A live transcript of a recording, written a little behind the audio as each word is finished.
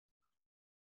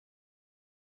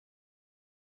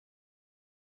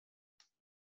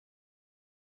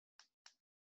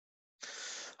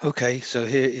Okay, so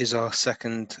here is our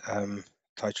second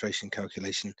titration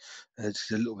calculation.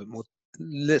 It's a little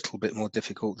bit more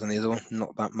difficult than the other one,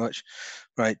 not that much.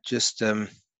 Right, just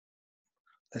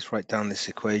let's write down this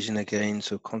equation again.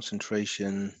 So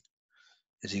concentration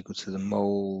is equal to the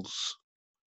moles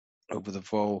over the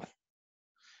vol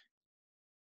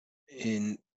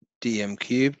in dm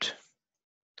cubed.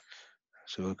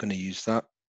 So we're going to use that.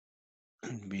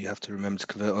 We have to remember to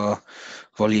convert our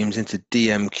volumes into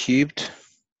dm cubed.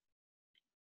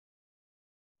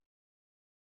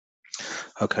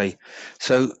 Okay,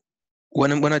 so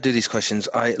when I do these questions,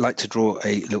 I like to draw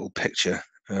a little picture,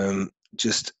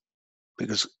 just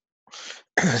because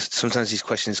sometimes these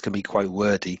questions can be quite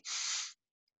wordy,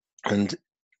 and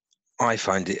I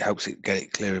find it helps it get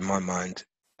it clear in my mind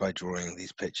by drawing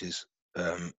these pictures.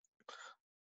 A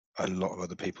lot of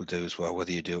other people do as well,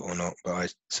 whether you do it or not, but I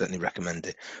certainly recommend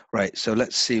it. Right, so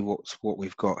let's see what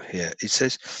we've got here. It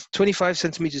says 25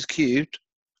 centimeters cubed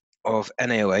of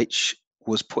NaOH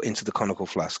was put into the conical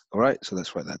flask. All right, so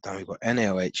let's write that down. We've got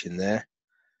NaOH in there,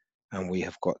 and we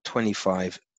have got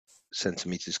 25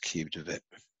 centimeters cubed of it.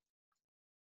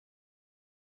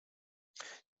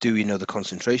 Do we know the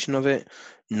concentration of it?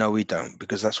 No, we don't,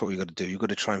 because that's what we've got to do. You've got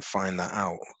to try and find that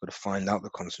out. We've got to find out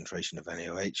the concentration of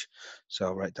NaOH. So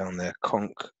I'll write down there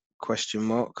conc question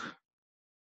mark.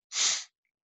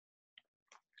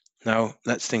 Now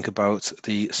let's think about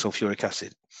the sulfuric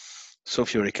acid.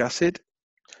 Sulfuric acid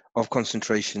of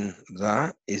concentration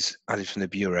that is added from the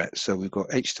burette. So we've got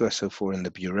H2SO4 in the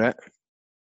burette,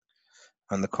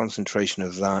 and the concentration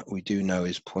of that we do know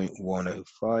is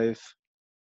 0.105.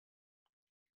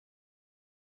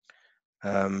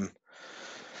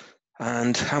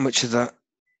 And how much of that?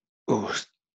 Oh,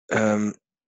 that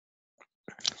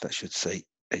should say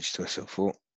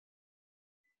H2SO4.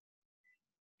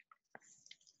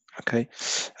 Okay,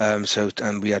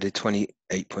 and we added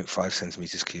 28.5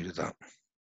 centimeters cubed of that.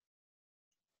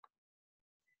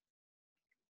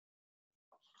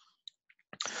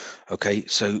 Okay,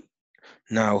 so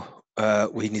now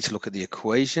we need to look at the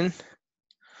equation,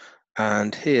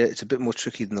 and here it's a bit more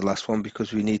tricky than the last one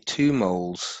because we need 2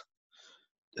 moles,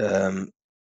 2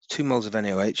 moles of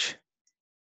NaOH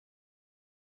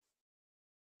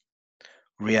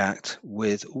react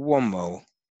with 1 mole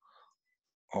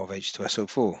of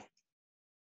H2SO4.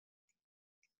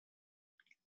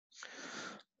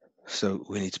 So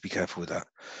we need to be careful with that.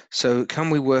 So can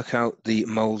we work out the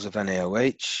moles of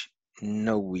NaOH?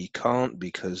 No, we can't,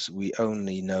 because we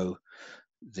only know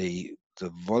the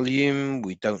volume.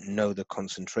 We don't know the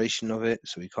concentration of it,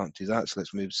 so we can't do that. So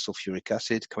let's move to sulfuric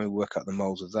acid. Can we work out the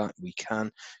moles of that? We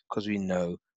can, because we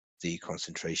know the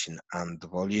concentration and the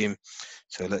volume.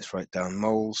 So let's write down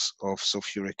moles of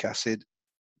sulfuric acid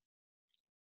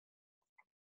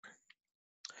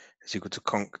is equal to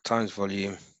conc times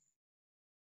volume.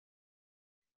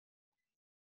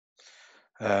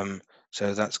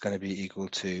 So that's going to be equal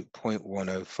to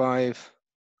 0.105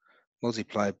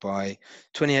 multiplied by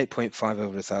 28.5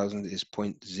 over 1,000 is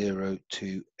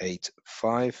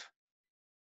 0.0285.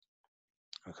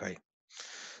 Okay,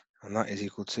 and that is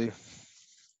equal to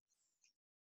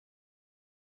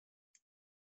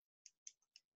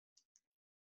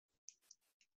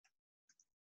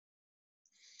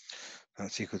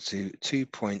that's equal to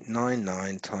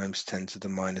 2.99 times 10 to the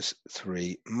minus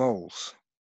 3 moles.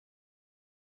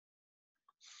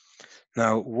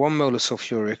 Now, 1 mole of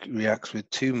sulfuric reacts with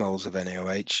 2 moles of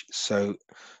NaOH, so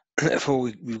therefore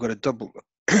we've got a double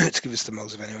to give us the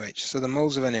moles of NaOH. So the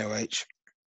moles of NaOH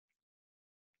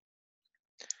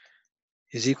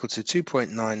is equal to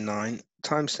 2.99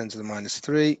 times 10 to the minus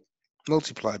 3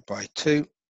 multiplied by 2,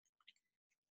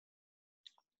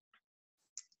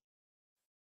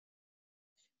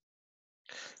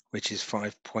 which is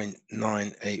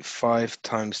 5.985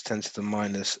 times 10 to the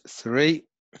minus 3.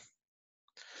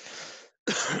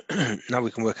 Now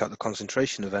we can work out the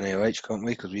concentration of NaOH, can't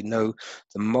we? Because we know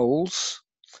the moles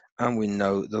and we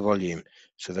know the volume.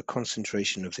 So the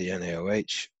concentration of the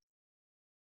NaOH,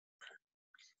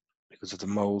 because of the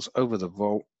moles over the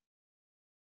vol,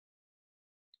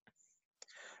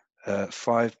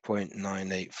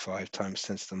 5.985 times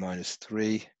 10 to the minus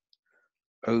 3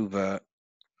 over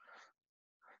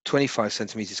 25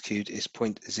 centimeters cubed is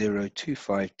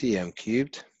 0.025 dm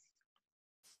cubed.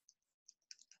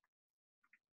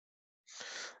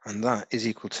 And that is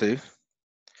equal to,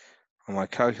 on my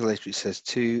calculator it says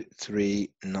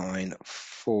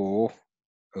 2394.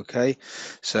 Okay,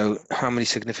 so how many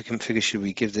significant figures should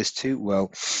we give this to?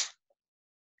 Well,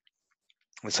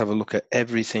 let's have a look at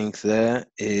everything. There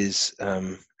is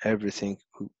everything.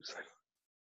 Oops,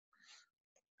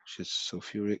 just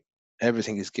sulfuric.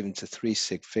 Everything is given to 3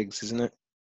 sig figs, isn't it?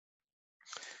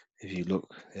 if you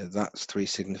look, that's 3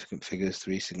 significant figures,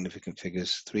 3 significant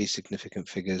figures, 3 significant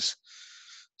figures.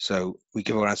 So we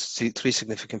give our answer to 3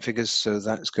 significant figures, so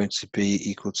that's going to be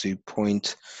equal to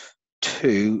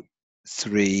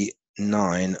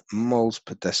 0.239 moles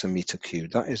per decimeter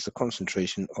cubed. That is the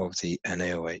concentration of the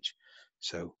NaOH.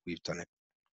 So we've done it.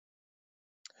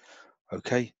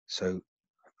 Okay, so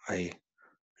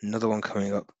another one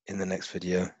coming up in the next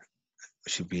video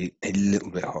should be a little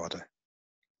bit harder.